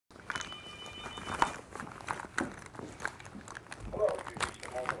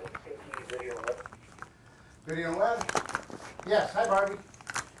Video and web? Yes. Hi, Barbie.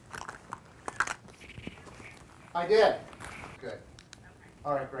 I did. Good.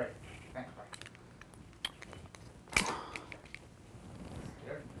 All right, great. Thanks, Barbie.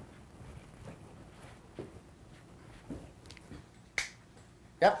 Here.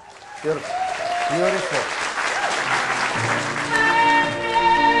 Yep. Beautiful. Beautiful.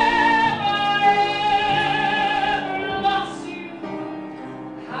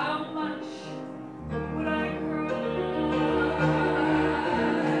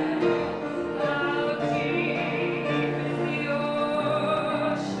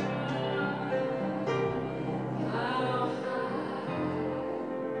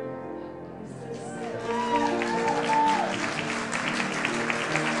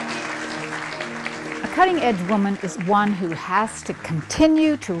 A cutting-edge woman is one who has to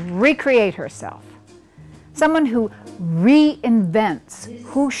continue to recreate herself. Someone who reinvents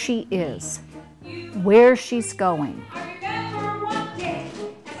who she is, where she's going.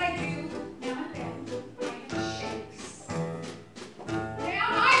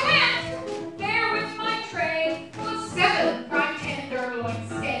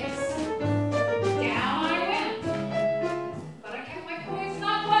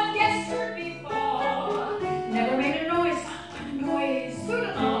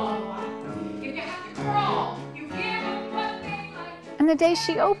 And the day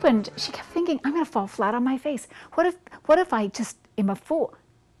she opened, she kept thinking, I'm going to fall flat on my face. What if I just am a fool?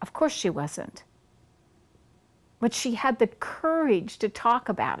 Of course she wasn't. But she had the courage to talk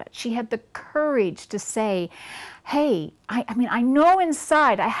about it. She had the courage to say, hey, I mean, I know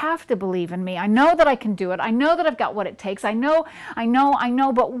inside I have to believe in me. I know that I can do it. I know that I've got what it takes. I know,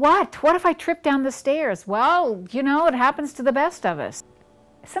 but what? What if I trip down the stairs? Well, you know, it happens to the best of us.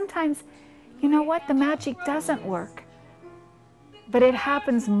 Sometimes, you know what? The magic doesn't work. But it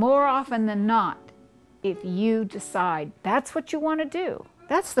happens more often than not if you decide that's what you want to do.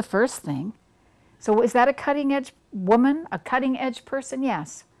 That's the first thing. So is that a cutting-edge woman, a cutting-edge person?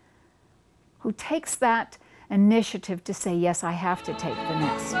 Yes. Who takes that initiative to say, yes, I have to take the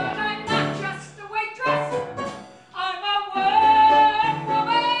next step.